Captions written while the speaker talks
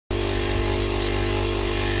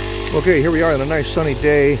Okay, here we are on a nice sunny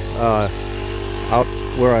day out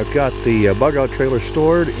where I've got the bug out trailer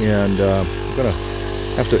stored, and I'm gonna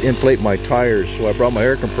have to inflate my tires. So I brought my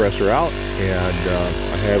air compressor out, and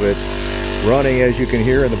I have it running, as you can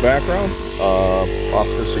hear in the background, off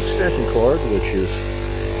this extension cord, which is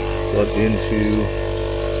plugged into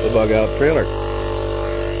the bug out trailer.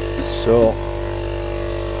 So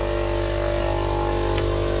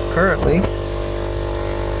currently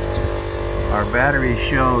our battery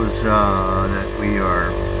shows that we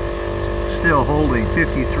are still holding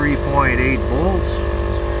 53.8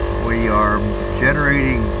 volts. We are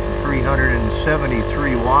generating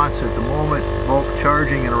 373 watts at the moment, bulk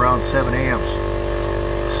charging at around 7 amps.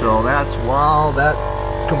 So that's while that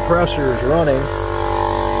compressor is running,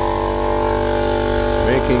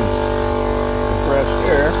 making compressed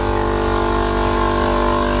air.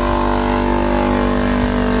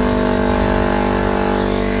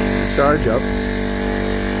 Charge up,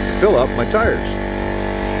 fill up my tires.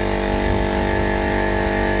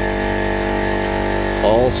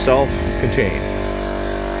 All self-contained.